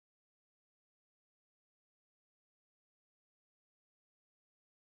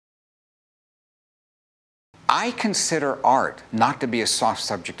I consider art not to be a soft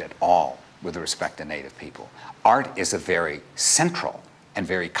subject at all with respect to Native people. Art is a very central and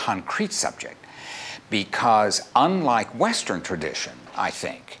very concrete subject because unlike Western tradition, I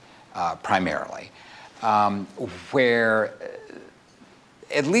think, primarily, where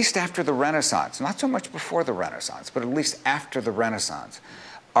at least after the Renaissance, not so much before the Renaissance, but at least after the Renaissance,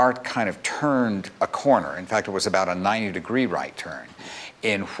 art kind of turned a corner. In fact, it was about a 90-degree right turn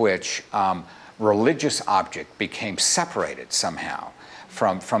in which religious object became separated somehow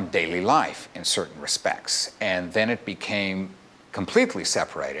from daily life in certain respects. And then it became completely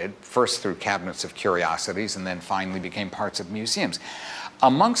separated, first through cabinets of curiosities and then finally became parts of museums.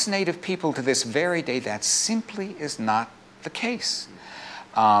 Amongst Native people to this very day, that simply is not the case.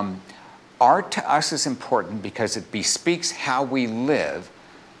 Art to us is important because it bespeaks how we live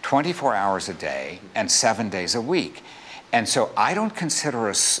 24 hours a day and 7 days a week. And so I don't consider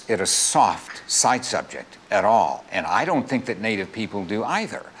it a soft side subject at all. And I don't think that Native people do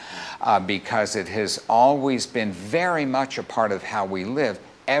either, because it has always been very much a part of how we live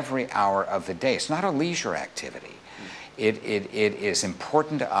every hour of the day. It's not a leisure activity. It is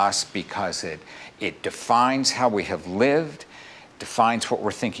important to us because it defines how we have lived, defines what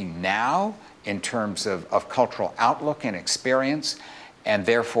we're thinking now in terms of cultural outlook and experience, and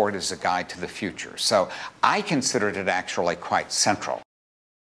therefore it is a guide to the future. So I considered it actually quite central.